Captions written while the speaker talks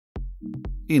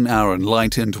In our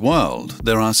enlightened world,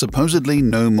 there are supposedly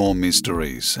no more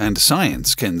mysteries, and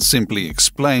science can simply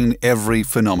explain every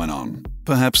phenomenon.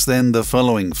 Perhaps then the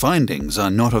following findings are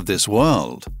not of this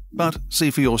world, but see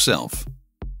for yourself.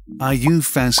 Are you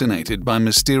fascinated by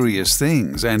mysterious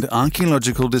things and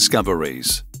archaeological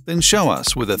discoveries? Then show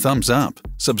us with a thumbs up,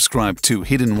 subscribe to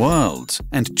Hidden Worlds,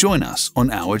 and join us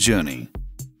on our journey.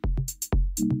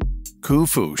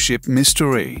 Khufu Ship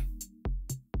Mystery.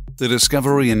 The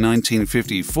discovery in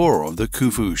 1954 of the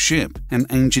Khufu ship, an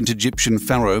ancient Egyptian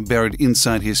pharaoh buried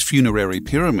inside his funerary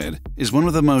pyramid, is one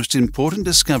of the most important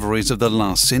discoveries of the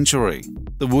last century.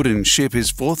 The wooden ship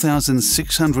is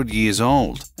 4,600 years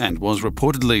old and was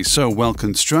reportedly so well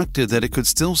constructed that it could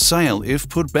still sail if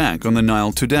put back on the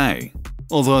Nile today.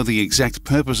 Although the exact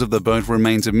purpose of the boat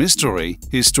remains a mystery,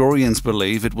 historians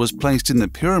believe it was placed in the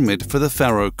pyramid for the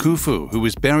pharaoh Khufu, who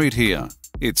is buried here.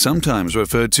 It's sometimes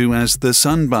referred to as the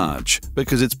Sun Barge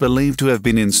because it's believed to have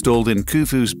been installed in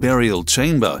Khufu's burial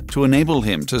chamber to enable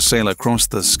him to sail across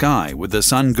the sky with the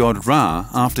sun god Ra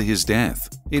after his death.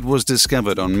 It was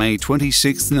discovered on May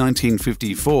 26,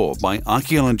 1954 by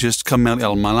archaeologist Kamal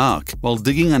El-Malak while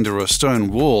digging under a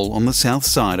stone wall on the south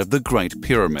side of the Great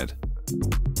Pyramid.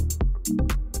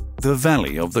 The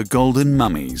Valley of the Golden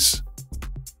Mummies.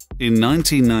 In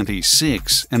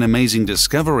 1996, an amazing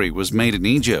discovery was made in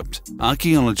Egypt.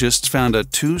 Archaeologists found a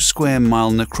 2-square-mile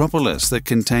necropolis that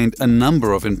contained a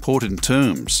number of important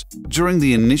tombs. During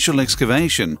the initial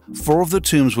excavation, 4 of the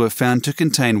tombs were found to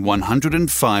contain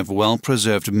 105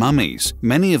 well-preserved mummies,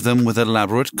 many of them with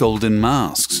elaborate golden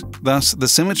masks. Thus, the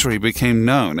cemetery became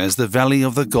known as the Valley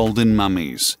of the Golden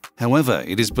Mummies. However,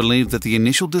 it is believed that the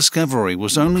initial discovery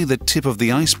was only the tip of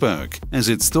the iceberg, as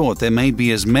it's thought there may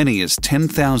be as many as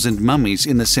 10,000 mummies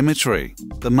in the cemetery.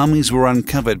 The mummies were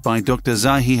uncovered by Dr.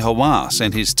 Zahi Hawass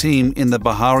and his team in the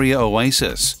Baharia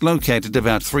Oasis, located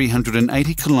about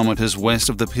 380 kilometers west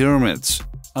of the pyramids.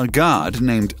 A guard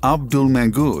named Abdul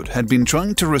Magood had been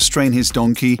trying to restrain his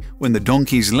donkey when the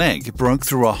donkey's leg broke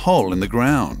through a hole in the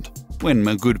ground. When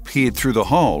Magood peered through the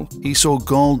hole, he saw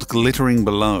gold glittering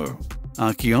below.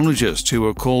 Archaeologists who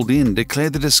were called in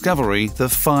declared the discovery the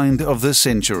find of the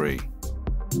century.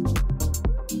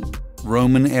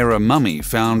 Roman-era mummy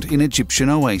found in Egyptian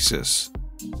oasis.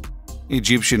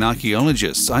 Egyptian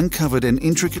archaeologists uncovered an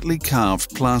intricately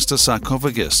carved plaster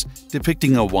sarcophagus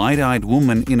depicting a wide-eyed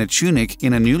woman in a tunic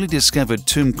in a newly discovered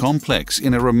tomb complex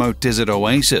in a remote desert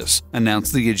oasis,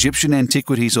 announced the Egyptian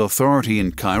Antiquities Authority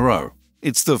in Cairo.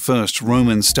 It's the first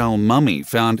Roman-style mummy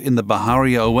found in the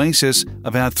Baharia Oasis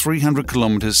about 300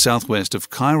 kilometers southwest of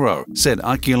Cairo, said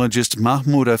archaeologist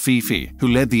Mahmoud Afifi, who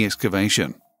led the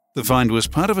excavation. The find was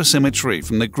part of a cemetery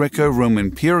from the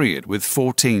Greco-Roman period with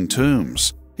 14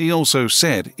 tombs. He also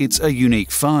said it's a unique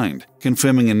find,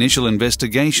 confirming initial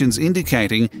investigations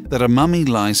indicating that a mummy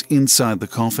lies inside the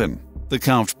coffin. The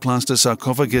carved plaster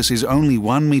sarcophagus is only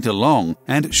 1 meter long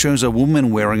and shows a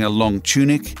woman wearing a long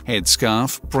tunic,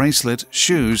 headscarf, bracelet,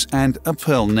 shoes, and a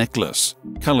pearl necklace.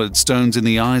 Colored stones in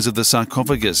the eyes of the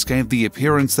sarcophagus gave the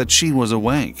appearance that she was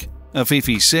awake.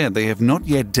 Afifi said they have not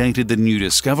yet dated the new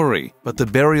discovery, but the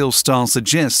burial style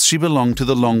suggests she belonged to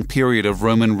the long period of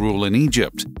Roman rule in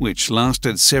Egypt, which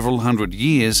lasted several hundred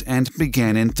years and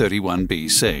began in 31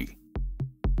 BC.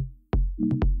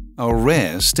 A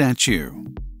rare statue.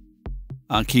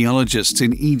 Archaeologists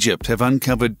in Egypt have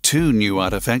uncovered 2 new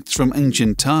artifacts from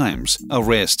ancient times, a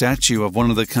rare statue of one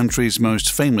of the country's most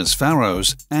famous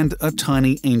pharaohs and a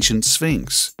tiny ancient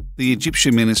sphinx. The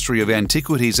Egyptian Ministry of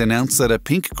Antiquities announced that a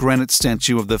pink granite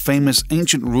statue of the famous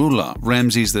ancient ruler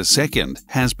Ramses II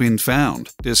has been found,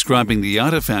 describing the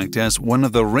artifact as one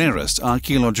of the rarest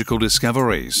archaeological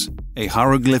discoveries. A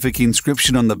hieroglyphic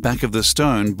inscription on the back of the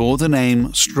stone bore the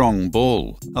name Strong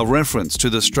Bull, a reference to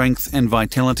the strength and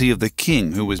vitality of the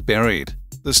king who was buried.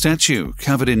 The statue,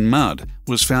 covered in mud,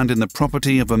 was found in the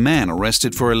property of a man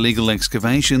arrested for illegal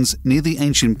excavations near the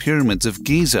ancient pyramids of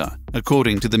Giza,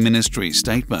 according to the ministry's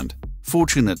statement.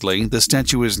 Fortunately, the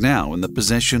statue is now in the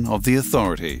possession of the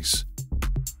authorities.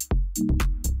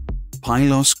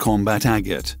 Pylos combat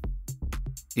agate.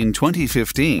 In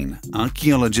 2015,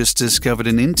 archaeologists discovered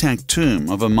an intact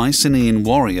tomb of a Mycenaean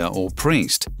warrior or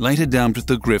priest, later dubbed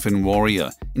the Griffin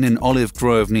Warrior, in an olive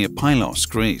grove near Pylos,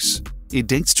 Greece. It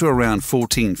dates to around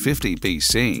 1450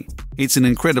 BC. It's an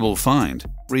incredible find.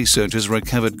 Researchers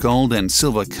recovered gold and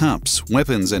silver cups,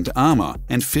 weapons and armor,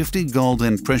 and 50 gold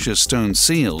and precious stone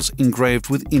seals engraved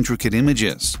with intricate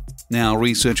images. Now,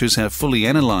 researchers have fully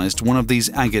analyzed one of these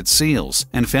agate seals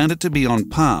and found it to be on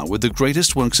par with the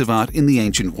greatest works of art in the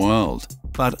ancient world.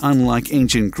 But unlike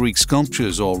ancient Greek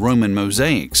sculptures or Roman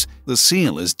mosaics, the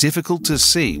seal is difficult to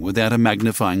see without a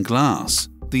magnifying glass.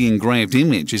 The engraved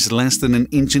image is less than an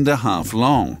inch and a half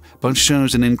long, but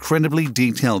shows an incredibly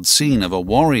detailed scene of a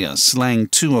warrior slaying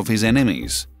two of his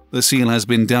enemies. The seal has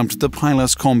been dubbed the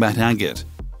Pilus Combat Agate.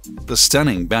 The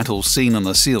stunning battle scene on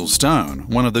the seal stone,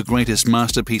 one of the greatest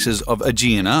masterpieces of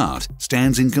Aegean art,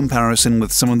 stands in comparison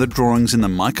with some of the drawings in the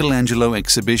Michelangelo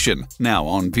exhibition, now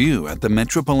on view at the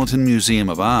Metropolitan Museum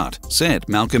of Art, said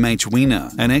Malcolm H. Weiner,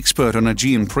 an expert on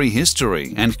Aegean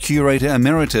prehistory and curator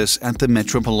emeritus at the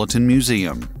Metropolitan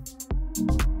Museum.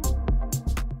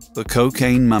 The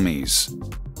cocaine mummies.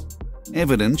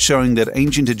 Evidence showing that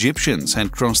ancient Egyptians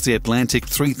had crossed the Atlantic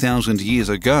 3,000 years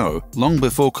ago, long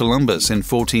before Columbus in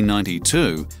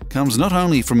 1492, comes not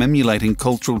only from emulating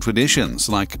cultural traditions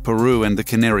like Peru and the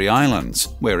Canary Islands,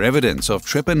 where evidence of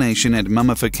trepanation and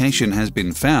mummification has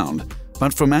been found,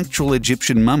 but from actual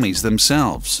Egyptian mummies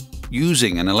themselves.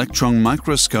 Using an electron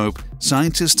microscope,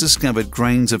 scientists discovered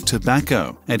grains of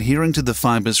tobacco adhering to the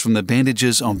fibers from the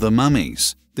bandages of the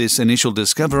mummies. This initial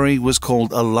discovery was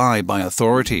called a lie by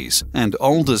authorities, and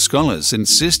older scholars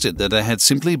insisted that there had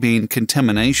simply been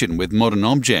contamination with modern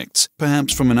objects,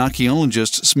 perhaps from an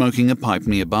archaeologist smoking a pipe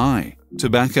nearby.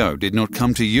 Tobacco did not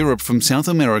come to Europe from South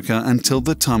America until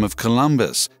the time of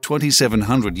Columbus,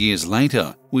 2,700 years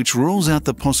later, which rules out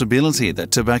the possibility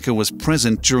that tobacco was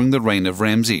present during the reign of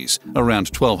Ramses, around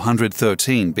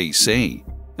 1213 BC.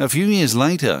 A few years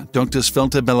later, Dr.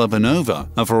 Svelta Balabanova,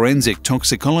 a forensic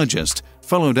toxicologist,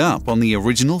 followed up on the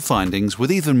original findings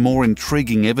with even more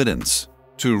intriguing evidence.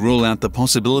 To rule out the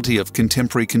possibility of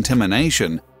contemporary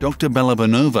contamination, Dr.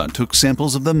 Balabanova took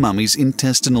samples of the mummy's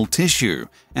intestinal tissue,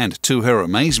 and to her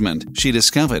amazement, she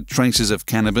discovered traces of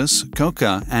cannabis,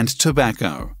 coca, and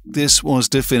tobacco. This was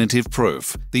definitive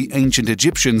proof. The ancient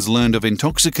Egyptians learned of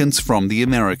intoxicants from the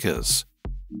Americas.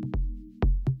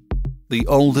 The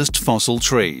oldest fossil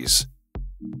trees.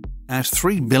 At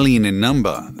 3 billion in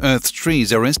number, Earth's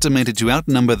trees are estimated to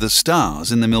outnumber the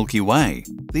stars in the Milky Way.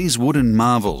 These wooden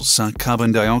marvels suck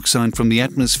carbon dioxide from the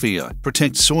atmosphere,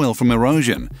 protect soil from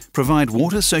erosion, provide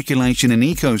water circulation in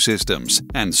ecosystems,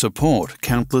 and support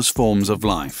countless forms of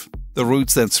life. The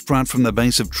roots that sprout from the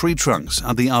base of tree trunks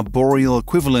are the arboreal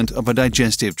equivalent of a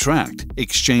digestive tract,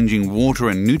 exchanging water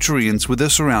and nutrients with the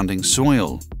surrounding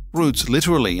soil. Roots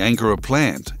literally anchor a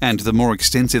plant, and the more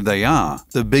extensive they are,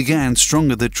 the bigger and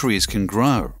stronger the trees can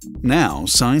grow. Now,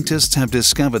 scientists have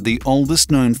discovered the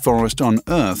oldest known forest on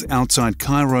Earth outside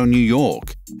Cairo, New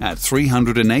York. At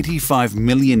 385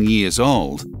 million years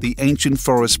old, the ancient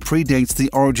forest predates the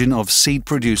origin of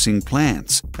seed-producing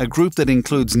plants, a group that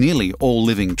includes nearly all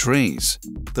living trees.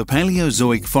 The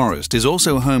Paleozoic forest is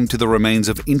also home to the remains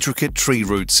of intricate tree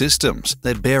root systems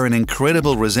that bear an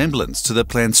incredible resemblance to the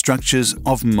plant structures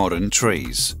of modern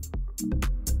trees.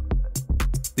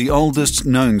 The oldest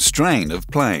known strain of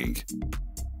plague.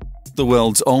 The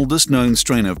world's oldest known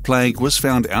strain of plague was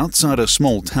found outside a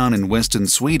small town in western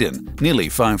Sweden nearly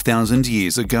 5,000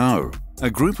 years ago. A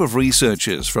group of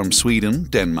researchers from Sweden,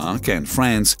 Denmark, and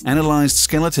France analyzed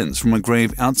skeletons from a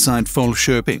grave outside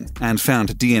Falköping and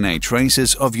found DNA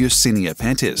traces of Yersinia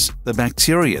pestis, the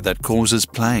bacteria that causes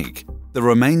plague. The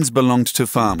remains belonged to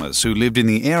farmers who lived in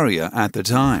the area at the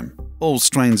time. All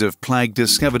strains of plague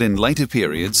discovered in later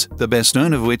periods, the best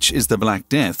known of which is the Black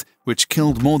Death, which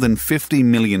killed more than 50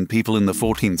 million people in the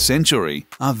 14th century,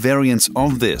 are variants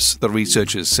of this, the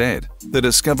researchers said. The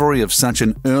discovery of such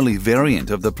an early variant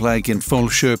of the plague in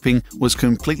Falköping was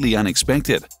completely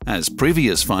unexpected, as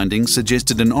previous findings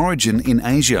suggested an origin in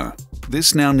Asia.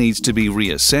 This now needs to be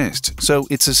reassessed, so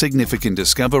it's a significant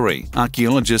discovery,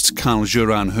 archaeologist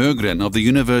Carl-Göran Högren of the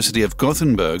University of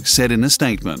Gothenburg said in a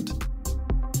statement.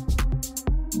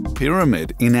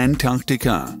 Pyramid in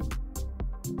Antarctica.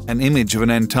 An image of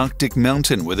an Antarctic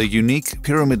mountain with a unique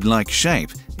pyramid-like shape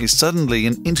is suddenly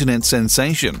an internet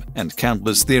sensation, and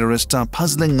countless theorists are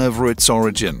puzzling over its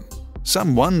origin.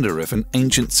 Some wonder if an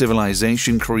ancient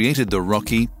civilization created the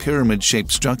rocky,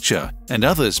 pyramid-shaped structure, and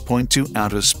others point to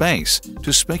outer space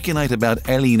to speculate about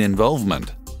alien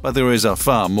involvement. But there is a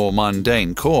far more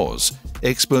mundane cause.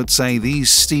 Experts say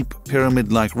these steep,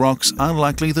 pyramid-like rocks are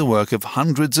likely the work of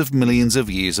hundreds of millions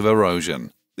of years of erosion.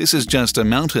 This is just a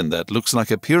mountain that looks like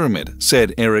a pyramid,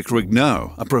 said Eric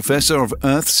Rigneau, a professor of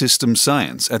Earth System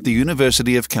Science at the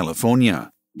University of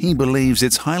California. He believes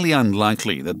it's highly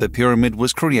unlikely that the pyramid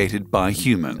was created by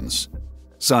humans.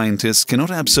 Scientists cannot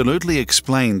absolutely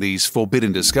explain these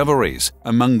forbidden discoveries.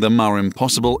 Among them are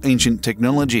impossible ancient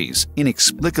technologies,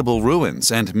 inexplicable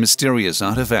ruins, and mysterious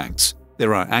artifacts.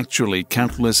 There are actually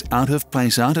countless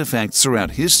out-of-place artifacts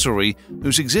throughout history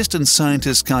whose existence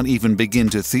scientists can't even begin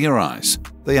to theorize.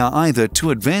 They are either too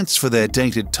advanced for their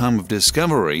dated time of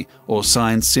discovery, or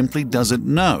science simply doesn't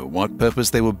know what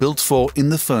purpose they were built for in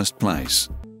the first place.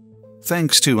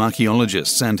 Thanks to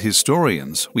archaeologists and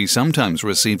historians, we sometimes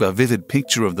receive a vivid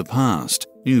picture of the past.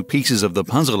 New pieces of the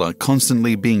puzzle are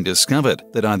constantly being discovered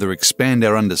that either expand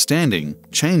our understanding,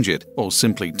 change it, or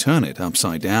simply turn it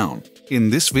upside down. In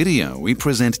this video, we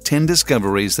present 10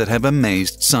 discoveries that have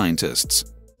amazed scientists.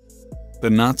 The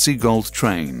Nazi gold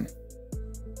train.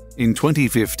 In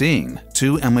 2015,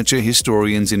 2 amateur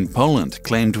historians in Poland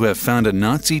claimed to have found a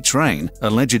Nazi train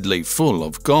allegedly full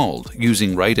of gold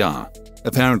using radar.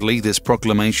 Apparently, this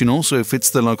proclamation also fits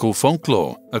the local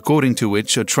folklore, according to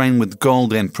which a train with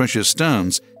gold and precious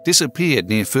stones disappeared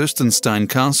near Fürstenstein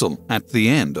Castle at the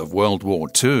end of World War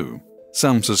II.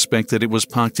 Some suspect that it was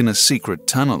parked in a secret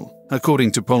tunnel.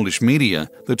 According to Polish media,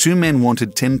 the 2 men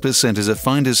wanted 10% as a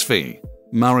finder's fee.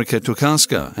 Marika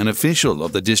Tokarska, an official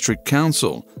of the district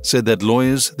council, said that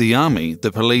lawyers, the army,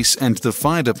 the police and the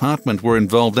fire department were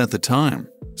involved at the time.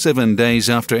 7 days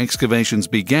after excavations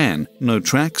began, no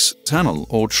tracks, tunnel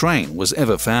or train was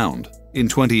ever found. In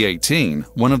 2018,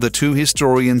 one of the 2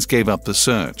 historians gave up the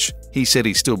search. He said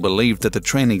he still believed that the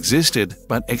train existed,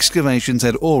 but excavations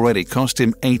had already cost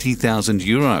him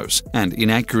 €80,000 and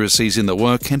inaccuracies in the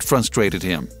work had frustrated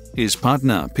him. His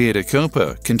partner, Peter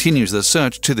Koper, continues the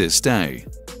search to this day.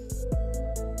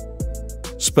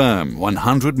 Sperm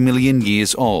 100 million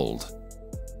years old.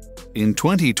 In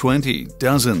 2020,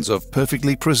 dozens of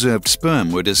perfectly preserved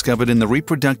sperm were discovered in the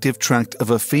reproductive tract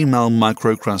of a female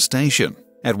microcrustacean.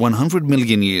 At 100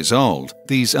 million years old,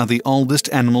 these are the oldest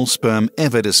animal sperm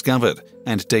ever discovered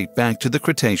and date back to the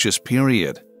Cretaceous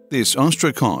period. This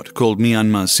ostracod, called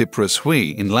Myanmar cypress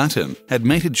hui in Latin, had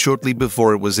mated shortly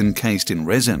before it was encased in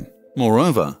resin.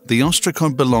 Moreover, the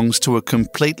ostracod belongs to a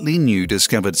completely new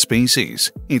discovered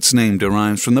species. Its name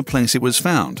derives from the place it was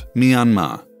found,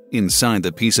 Myanmar. Inside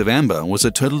the piece of amber was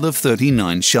a total of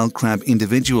 39 shell crab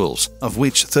individuals, of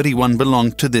which 31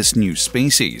 belonged to this new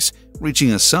species,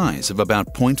 reaching a size of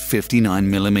about 0.59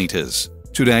 millimeters.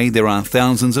 Today, there are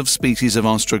thousands of species of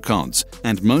ostracods,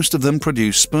 and most of them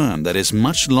produce sperm that is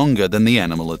much longer than the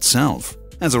animal itself.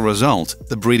 As a result,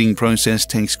 the breeding process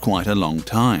takes quite a long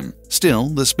time. Still,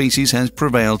 the species has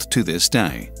prevailed to this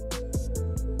day.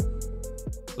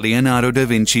 Leonardo da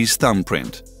Vinci's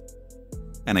thumbprint.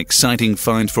 An exciting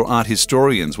find for art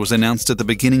historians was announced at the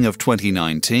beginning of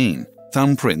 2019.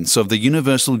 Thumbprints of the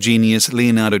universal genius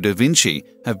Leonardo da Vinci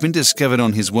have been discovered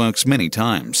on his works many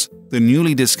times. The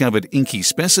newly discovered inky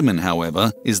specimen,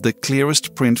 however, is the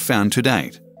clearest print found to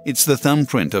date. It's the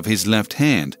thumbprint of his left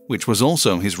hand, which was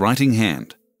also his writing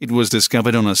hand. It was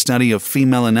discovered on a study of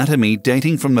female anatomy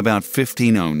dating from about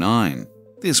 1509.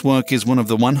 This work is one of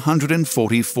the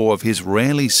 144 of his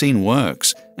rarely seen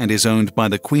works and is owned by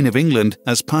the Queen of England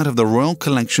as part of the Royal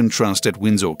Collection Trust at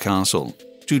Windsor Castle.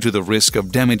 Due to the risk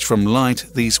of damage from light,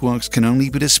 these works can only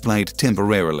be displayed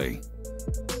temporarily.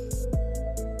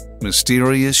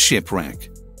 Mysterious shipwreck.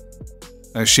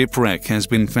 A shipwreck has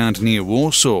been found near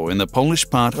Warsaw in the Polish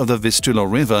part of the Vistula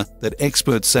River that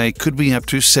experts say could be up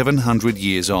to 700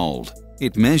 years old.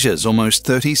 It measures almost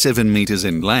 37 meters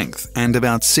in length and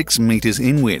about 6 meters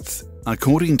in width.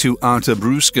 According to Arta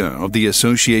Bruska of the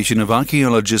Association of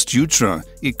Archaeologists Jutra,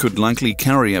 it could likely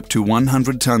carry up to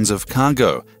 100 tons of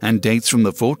cargo and dates from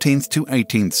the 14th to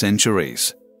 18th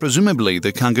centuries. Presumably,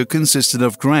 the cargo consisted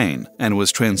of grain and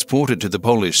was transported to the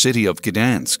Polish city of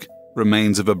Gdansk.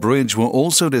 Remains of a bridge were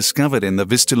also discovered in the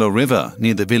Vistula River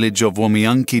near the village of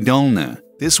Łomianki Dolne.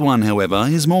 This one, however,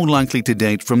 is more likely to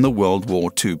date from the World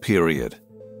War II period.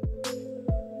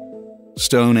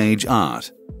 Stone Age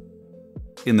art.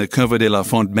 In the Cova de la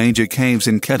Font major caves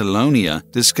in Catalonia,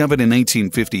 discovered in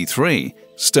 1853,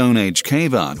 Stone Age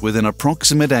cave art with an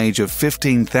approximate age of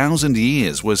 15,000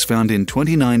 years was found in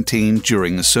 2019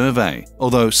 during a survey,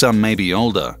 although some may be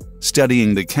older.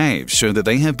 Studying the caves show that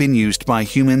they have been used by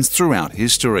humans throughout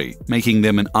history, making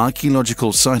them an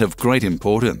archaeological site of great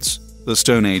importance. The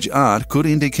Stone Age art could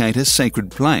indicate a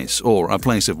sacred place or a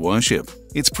place of worship.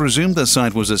 It's presumed the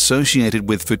site was associated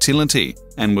with fertility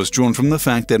and was drawn from the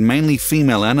fact that mainly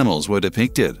female animals were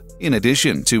depicted. In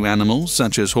addition to animals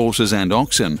such as horses and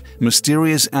oxen,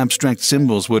 mysterious abstract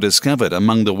symbols were discovered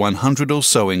among the 100 or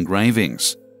so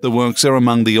engravings. The works are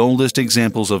among the oldest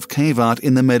examples of cave art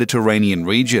in the Mediterranean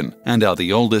region and are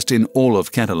the oldest in all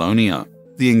of Catalonia.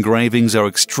 The engravings are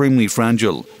extremely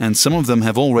fragile, and some of them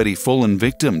have already fallen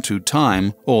victim to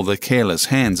time or the careless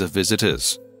hands of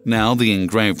visitors. Now the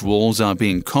engraved walls are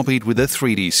being copied with a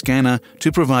 3D scanner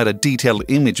to provide a detailed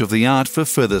image of the art for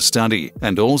further study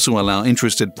and also allow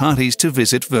interested parties to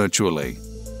visit virtually.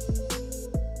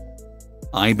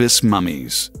 Ibis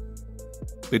mummies.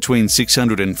 Between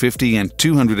 650 and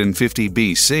 250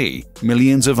 BC,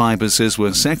 millions of ibises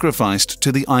were sacrificed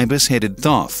to the ibis-headed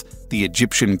Thoth, the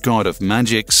Egyptian god of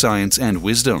magic, science, and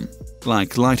wisdom.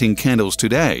 Like lighting candles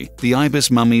today, the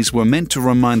ibis mummies were meant to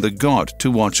remind the god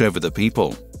to watch over the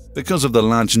people. Because of the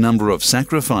large number of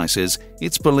sacrifices,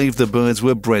 it's believed the birds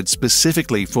were bred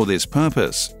specifically for this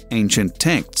purpose. Ancient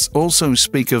texts also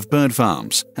speak of bird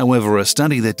farms. However, a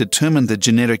study that determined the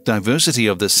genetic diversity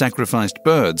of the sacrificed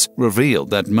birds revealed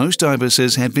that most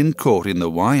ibises had been caught in the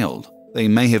wild. They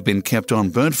may have been kept on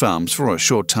bird farms for a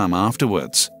short time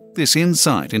afterwards. This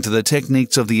insight into the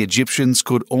techniques of the Egyptians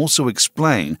could also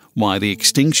explain why the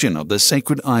extinction of the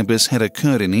sacred ibis had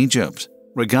occurred in Egypt.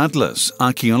 Regardless,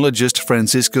 archaeologist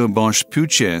Francisco Bosch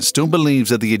Puche still believes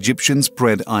that the Egyptians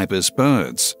bred ibis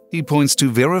birds. He points to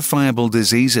verifiable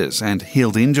diseases and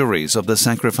healed injuries of the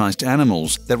sacrificed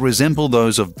animals that resemble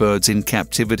those of birds in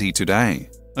captivity today.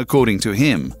 According to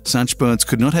him, such birds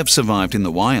could not have survived in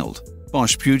the wild.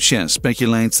 Bosch Puche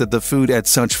speculates that the food at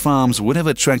such farms would have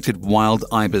attracted wild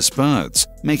ibis birds,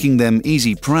 making them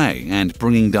easy prey and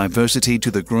bringing diversity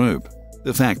to the group.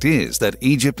 The fact is that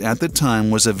Egypt at the time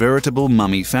was a veritable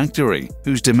mummy factory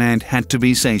whose demand had to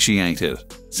be satiated.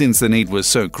 Since the need was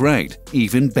so great,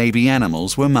 even baby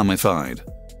animals were mummified.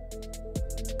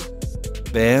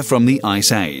 Bear from the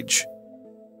Ice Age.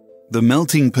 The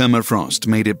melting permafrost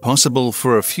made it possible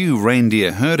for a few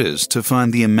reindeer herders to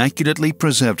find the immaculately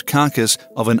preserved carcass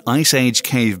of an Ice Age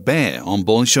cave bear on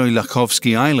Bolshoi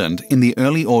Lakhovsky Island in the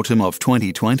early autumn of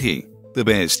 2020. The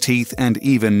bear's teeth and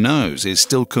even nose is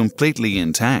still completely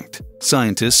intact.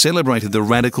 Scientists celebrated the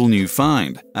radical new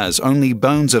find, as only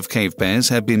bones of cave bears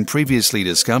have been previously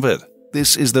discovered.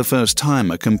 This is the first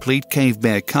time a complete cave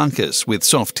bear carcass with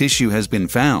soft tissue has been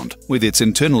found, with its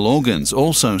internal organs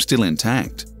also still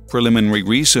intact. Preliminary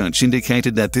research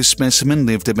indicated that this specimen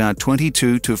lived about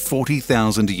 22 to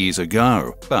 40,000 years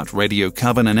ago, but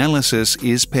radiocarbon analysis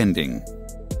is pending.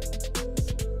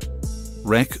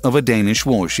 Wreck of a Danish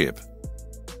warship.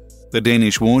 The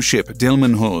Danish warship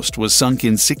Delmenhorst was sunk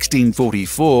in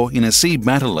 1644 in a sea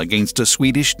battle against a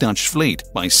Swedish-Dutch fleet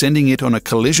by sending it on a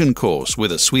collision course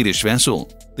with a Swedish vessel.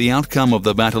 The outcome of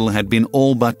the battle had been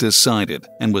all but decided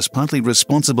and was partly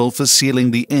responsible for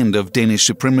sealing the end of Danish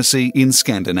supremacy in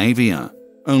Scandinavia.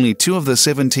 Only 2 of the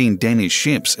 17 Danish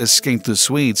ships escaped the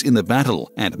Swedes in the battle,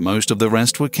 and most of the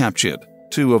rest were captured.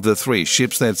 2 of the 3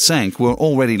 ships that sank were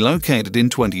already located in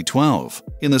 2012.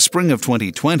 In the spring of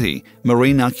 2020,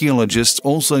 marine archaeologists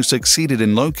also succeeded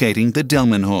in locating the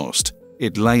Delmenhorst.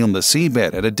 It lay on the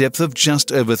seabed at a depth of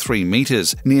just over 3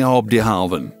 meters near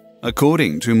Obdehaven.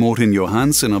 According to Morten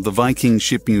Johansen of the Viking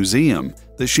Ship Museum,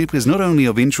 the ship is not only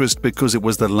of interest because it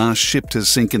was the last ship to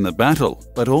sink in the battle,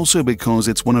 but also because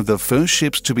it's one of the first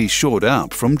ships to be shored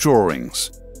up from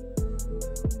drawings.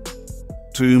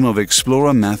 Tomb of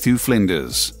explorer Matthew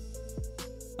Flinders.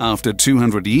 After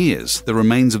 200 years, the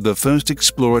remains of the first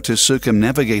explorer to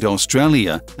circumnavigate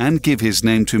Australia and give his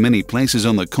name to many places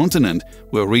on the continent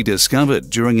were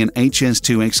rediscovered during an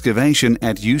HS2 excavation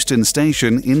at Euston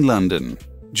Station in London.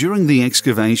 During the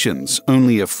excavations,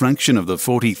 only a fraction of the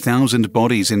 40,000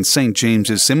 bodies in St.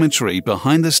 James's Cemetery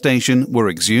behind the station were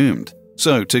exhumed.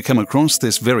 So to come across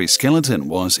this very skeleton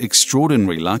was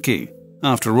extraordinarily lucky.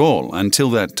 After all,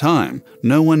 until that time,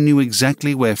 no one knew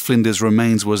exactly where Flinders'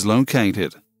 remains was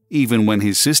located. Even when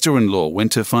his sister-in-law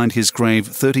went to find his grave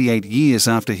 38 years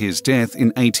after his death in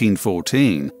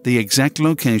 1814, the exact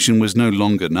location was no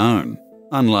longer known.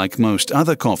 Unlike most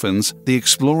other coffins, the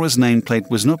explorer's nameplate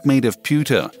was not made of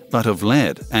pewter, but of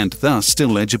lead, and thus still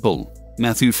legible.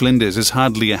 Matthew Flinders is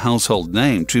hardly a household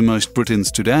name to most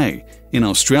Britons today. In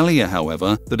Australia,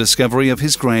 however, the discovery of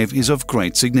his grave is of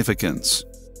great significance.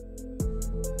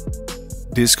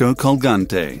 Disco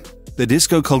Colgante. The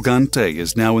Disco Colgante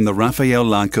is now in the Rafael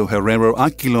Larco Herrero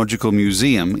Archaeological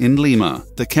Museum in Lima,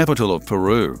 the capital of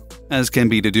Peru. As can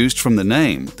be deduced from the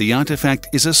name, the artifact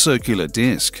is a circular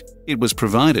disc. It was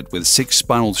provided with 6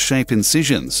 spiral-shaped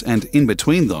incisions, and in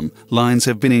between them, lines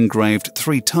have been engraved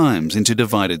 3 times into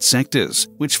divided sectors,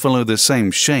 which follow the same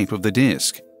shape of the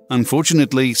disc.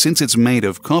 Unfortunately, since it's made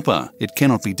of copper, it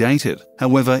cannot be dated.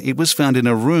 However, it was found in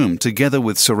a room together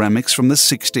with ceramics from the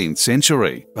 16th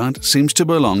century, but seems to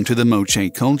belong to the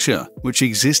Moche culture, which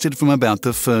existed from about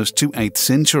the 1st to 8th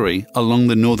century along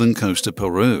the northern coast of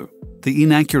Peru. The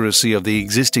inaccuracy of the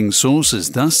existing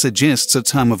sources thus suggests a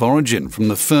time of origin from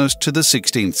the 1st to the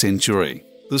 16th century.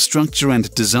 The structure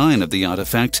and design of the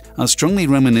artifact are strongly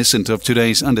reminiscent of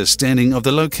today's understanding of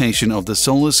the location of the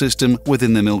solar system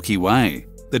within the Milky Way.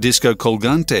 The disco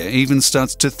colgante even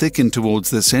starts to thicken towards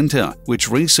the center, which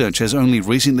research has only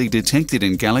recently detected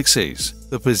in galaxies.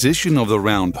 The position of the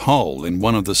round hole in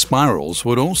one of the spirals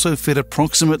would also fit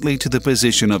approximately to the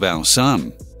position of our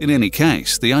Sun. In any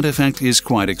case, the artifact is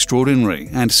quite extraordinary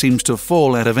and seems to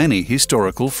fall out of any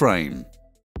historical frame.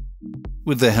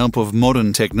 With the help of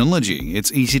modern technology,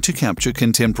 it's easy to capture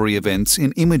contemporary events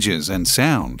in images and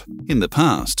sound. In the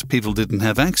past, people didn't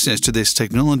have access to this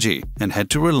technology and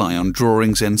had to rely on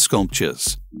drawings and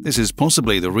sculptures. This is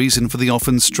possibly the reason for the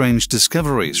often strange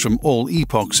discoveries from all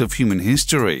epochs of human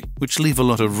history, which leave a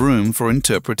lot of room for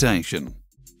interpretation.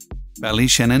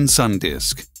 Ballyshannon Sun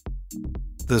Disk.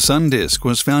 The sun disk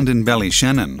was found in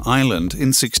Ballyshannon, Ireland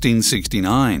in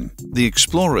 1669. The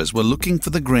explorers were looking for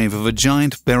the grave of a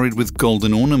giant buried with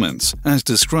golden ornaments, as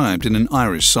described in an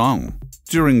Irish song.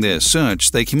 During their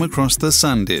search, they came across the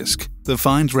sun disk. The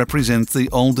find represents the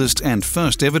oldest and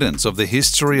first evidence of the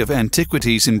history of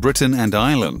antiquities in Britain and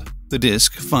Ireland. The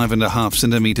disk, 5.5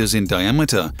 centimeters in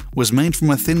diameter, was made from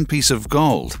a thin piece of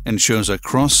gold and shows a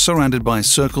cross surrounded by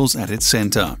circles at its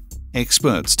center.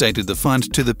 Experts dated the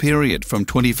find to the period from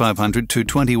 2500 to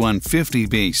 2150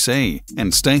 BC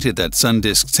and stated that sun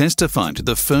disks testify to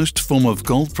the first form of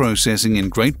gold processing in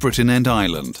Great Britain and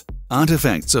Ireland.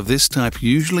 Artifacts of this type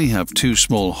usually have two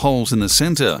small holes in the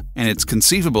center, and it's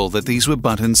conceivable that these were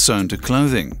buttons sewn to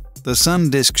clothing. The sun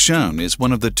disk shown is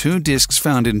one of the two disks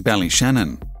found in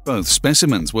Ballyshannon. Both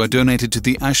specimens were donated to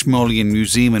the Ashmolean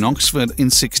Museum in Oxford in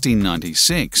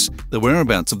 1696. The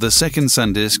whereabouts of the second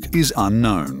sun disk is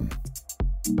unknown.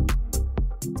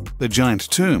 The giant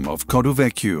tomb of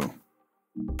Codovecchio.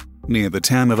 Near the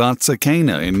town of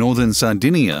Arzachena in northern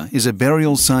Sardinia is a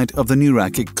burial site of the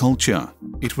Nuracic culture.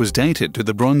 It was dated to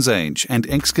the Bronze Age and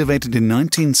excavated in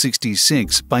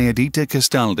 1966 by Edita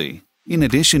Castaldi. In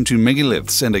addition to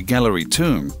megaliths and a gallery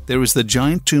tomb, there is the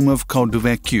giant tomb of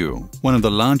Codovecchio, one of the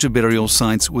larger burial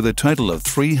sites with a total of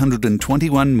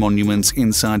 321 monuments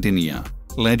in Sardinia.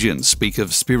 Legends speak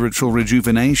of spiritual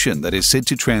rejuvenation that is said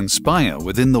to transpire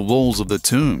within the walls of the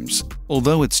tombs.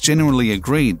 Although it's generally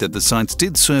agreed that the sites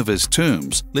did serve as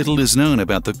tombs, little is known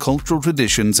about the cultural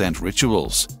traditions and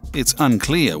rituals. It's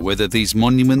unclear whether these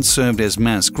monuments served as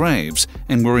mass graves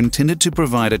and were intended to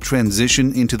provide a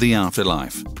transition into the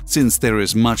afterlife. Since there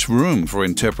is much room for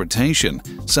interpretation,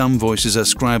 some voices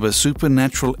ascribe a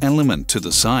supernatural element to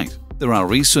the site. There are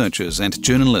researchers and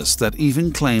journalists that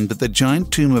even claim that the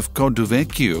giant tomb of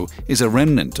Codovecchio is a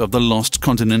remnant of the lost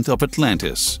continent of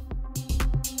Atlantis.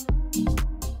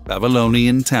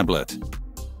 Babylonian Tablet.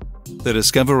 The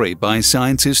discovery by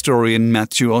science historian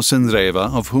Matthew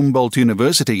Ossendreva of Humboldt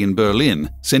University in Berlin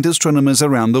sent astronomers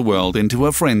around the world into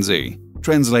a frenzy.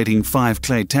 Translating 5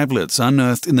 clay tablets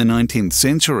unearthed in the 19th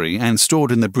century and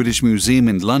stored in the British Museum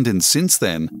in London since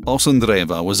then,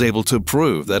 Ossendreva was able to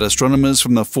prove that astronomers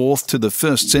from the 4th to the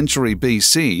 1st century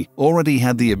BC already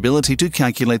had the ability to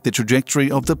calculate the trajectory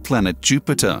of the planet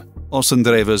Jupiter.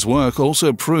 Ossendreva's work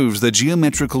also proves the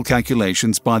geometrical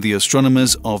calculations by the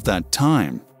astronomers of that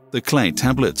time. The clay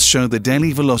tablets show the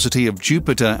daily velocity of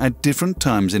Jupiter at different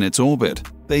times in its orbit.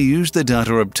 They used the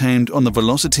data obtained on the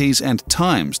velocities and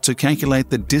times to calculate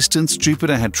the distance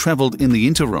Jupiter had traveled in the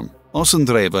interim.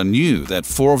 Ossendreva knew that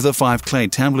 4 of the 5 clay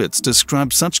tablets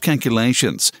described such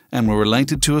calculations and were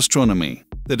related to astronomy.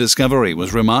 The discovery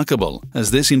was remarkable,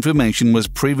 as this information was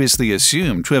previously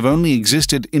assumed to have only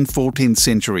existed in 14th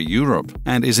century Europe,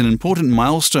 and is an important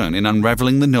milestone in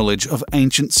unraveling the knowledge of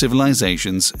ancient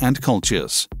civilizations and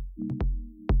cultures.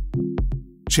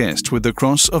 Chest with the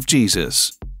Cross of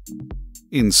Jesus.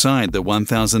 Inside the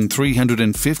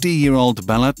 1,350-year-old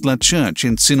Balatla Church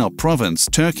in Sinop Province,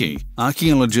 Turkey,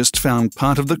 archaeologists found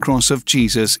part of the cross of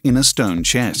Jesus in a stone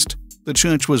chest. The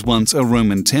church was once a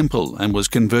Roman temple and was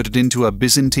converted into a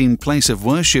Byzantine place of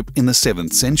worship in the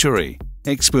 7th century.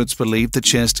 Experts believe the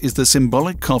chest is the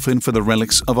symbolic coffin for the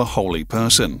relics of a holy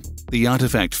person. The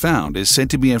artifact found is said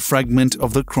to be a fragment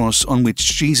of the cross on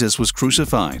which Jesus was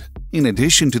crucified. In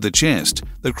addition to the chest,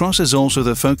 the cross is also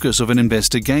the focus of an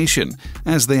investigation,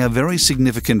 as they are very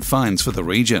significant finds for the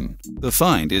region. The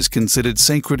find is considered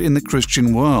sacred in the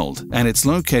Christian world, and it's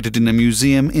located in a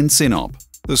museum in Sinop.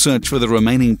 The search for the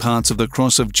remaining parts of the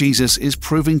cross of Jesus is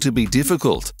proving to be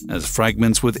difficult, as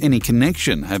fragments with any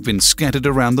connection have been scattered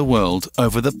around the world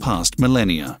over the past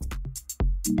millennia.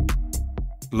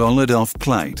 Lolodov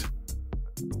Plate.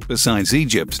 Besides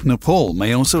Egypt, Nepal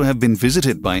may also have been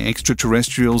visited by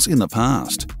extraterrestrials in the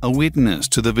past. A witness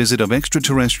to the visit of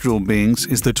extraterrestrial beings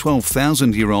is the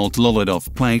 12,000-year-old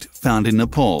Lolodov Plate found in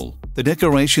Nepal. The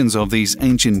decorations of these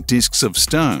ancient discs of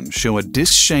stone show a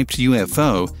disc-shaped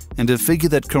UFO and a figure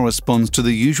that corresponds to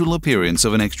the usual appearance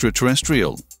of an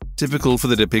extraterrestrial. Typical for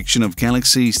the depiction of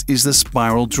galaxies is the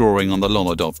spiral drawing on the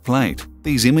Lolodov plate.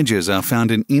 These images are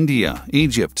found in India,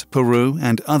 Egypt, Peru,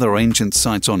 and other ancient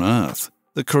sites on Earth.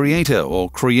 The creator or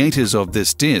creators of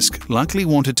this disc likely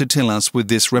wanted to tell us with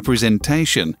this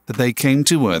representation that they came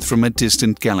to Earth from a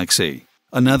distant galaxy.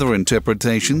 Another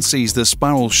interpretation sees the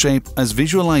spiral shape as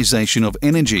visualization of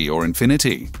energy or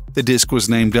infinity. The disc was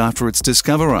named after its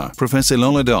discoverer, Professor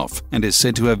Lolodov, and is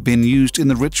said to have been used in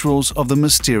the rituals of the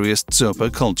mysterious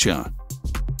Dzogchen culture.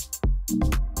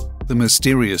 The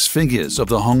mysterious figures of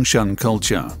the Hongshan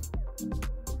culture.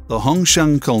 The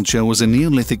Hongshan culture was a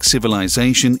Neolithic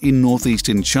civilization in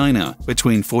northeastern China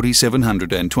between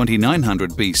 4700 and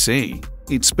 2900 BC.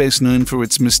 It's best known for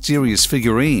its mysterious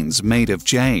figurines made of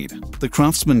jade. The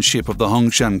craftsmanship of the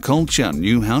Hongshan culture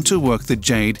knew how to work the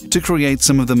jade to create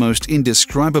some of the most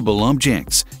indescribable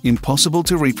objects, impossible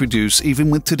to reproduce even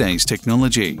with today's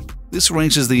technology. This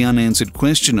raises the unanswered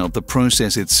question of the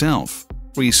process itself.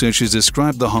 Researchers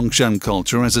describe the Hongshan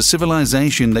culture as a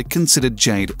civilization that considered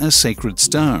jade a sacred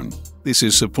stone. This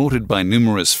is supported by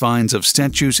numerous finds of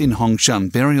statues in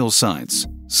Hongshan burial sites.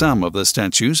 Some of the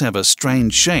statues have a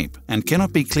strange shape and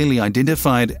cannot be clearly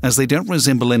identified as they don't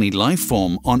resemble any life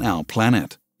form on our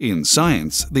planet. In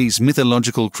science, these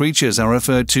mythological creatures are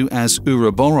referred to as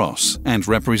Ouroboros and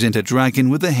represent a dragon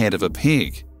with the head of a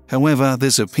pig. However,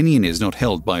 this opinion is not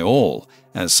held by all,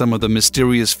 as some of the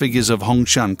mysterious figures of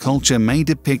Hongshan culture may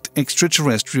depict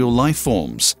extraterrestrial life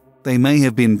forms. They may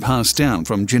have been passed down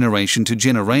from generation to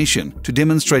generation to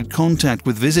demonstrate contact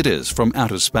with visitors from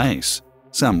outer space.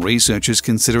 Some researchers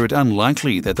consider it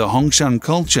unlikely that the Hongshan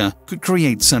culture could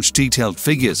create such detailed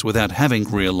figures without having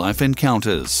real-life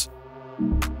encounters.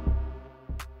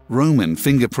 Roman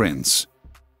fingerprints.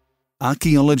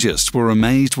 Archaeologists were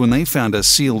amazed when they found a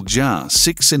sealed jar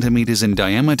 6 centimeters in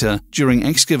diameter during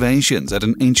excavations at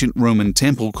an ancient Roman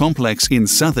temple complex in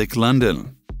Southwark,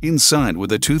 London. Inside were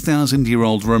the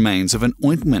 2,000-year-old remains of an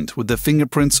ointment with the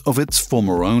fingerprints of its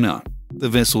former owner. The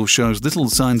vessel shows little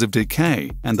signs of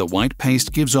decay, and the white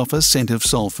paste gives off a scent of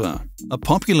sulfur. A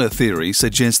popular theory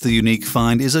suggests the unique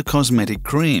find is a cosmetic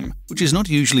cream, which is not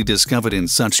usually discovered in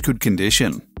such good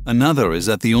condition. Another is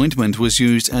that the ointment was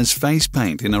used as face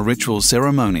paint in a ritual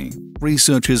ceremony.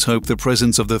 Researchers hope the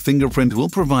presence of the fingerprint will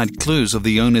provide clues of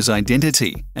the owner's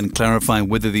identity and clarify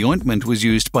whether the ointment was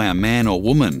used by a man or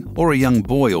woman or a young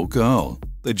boy or girl.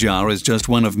 The jar is just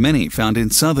one of many found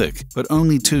in Southwark, but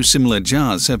only 2 similar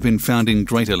jars have been found in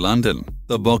Greater London.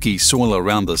 The boggy soil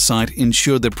around the site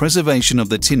ensured the preservation of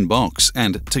the tin box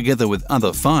and, together with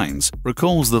other finds,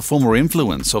 recalls the former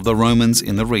influence of the Romans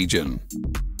in the region.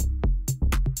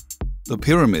 The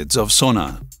Pyramids of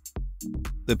Sona.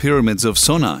 The Pyramids of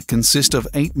Sona consist of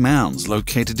 8 mounds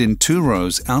located in 2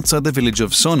 rows outside the village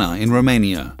of Sona in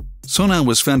Romania. Sona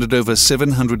was founded over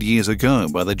 700 years ago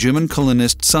by the German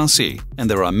colonist Sassi, and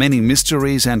there are many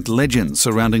mysteries and legends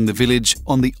surrounding the village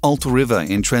on the Alt River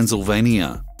in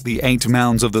Transylvania. The 8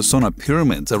 mounds of the Sona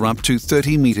pyramids are up to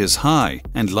 30 meters high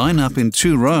and line up in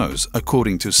 2 rows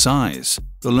according to size.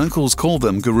 The locals call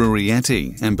them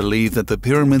Gururieti and believe that the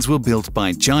pyramids were built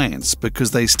by giants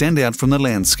because they stand out from the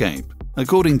landscape.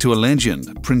 According to a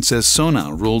legend, Princess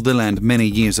Sona ruled the land many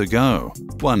years ago.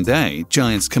 One day,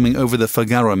 giants coming over the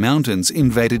Fagara Mountains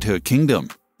invaded her kingdom.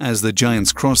 As the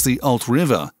giants crossed the Alt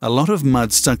River, a lot of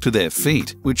mud stuck to their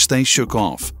feet, which they shook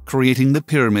off, creating the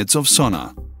Pyramids of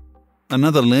Sona.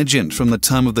 Another legend from the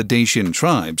time of the Dacian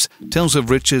tribes tells of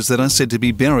riches that are said to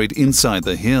be buried inside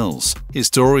the hills.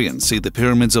 Historians see the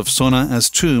Pyramids of Sona as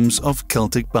tombs of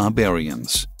Celtic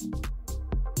barbarians.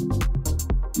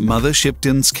 Mother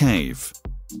Shipton's Cave.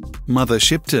 Mother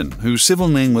Shipton, whose civil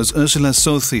name was Ursula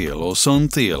Sothiel or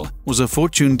Sonthiel, was a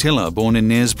fortune teller born in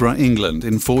Knaresborough, England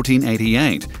in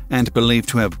 1488 and believed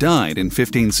to have died in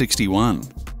 1561.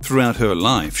 Throughout her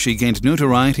life, she gained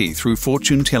notoriety through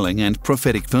fortune-telling and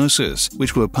prophetic verses,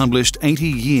 which were published 80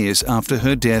 years after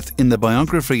her death in the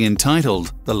biography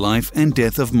entitled The Life and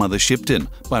Death of Mother Shipton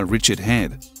by Richard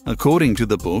Head. According to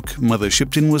the book, Mother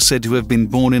Shipton was said to have been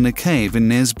born in a cave in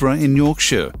Knaresborough in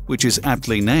Yorkshire, which is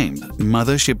aptly named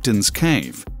Mother Shipton's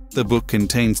Cave. The book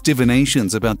contains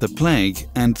divinations about the plague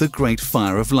and the Great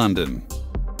Fire of London.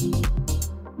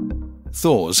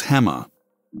 Thor's Hammer.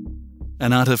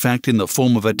 An artifact in the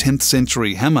form of a 10th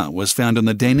century hammer was found on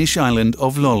the Danish island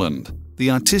of Lolland.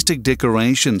 The artistic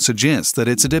decoration suggests that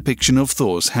it's a depiction of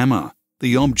Thor's hammer.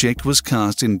 The object was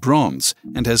cast in bronze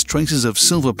and has traces of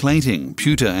silver plating,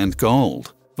 pewter and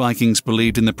gold. Vikings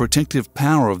believed in the protective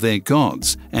power of their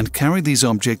gods and carried these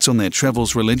objects on their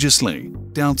travels religiously.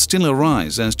 Doubts still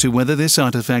arise as to whether this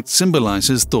artifact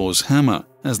symbolizes Thor's hammer,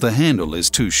 as the handle is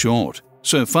too short.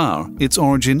 So far, its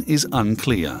origin is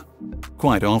unclear.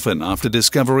 Quite often, after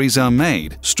discoveries are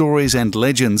made, stories and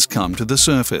legends come to the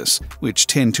surface, which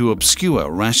tend to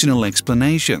obscure rational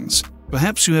explanations.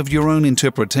 Perhaps you have your own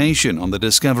interpretation on the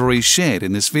discoveries shared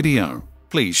in this video.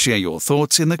 Please share your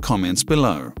thoughts in the comments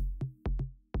below.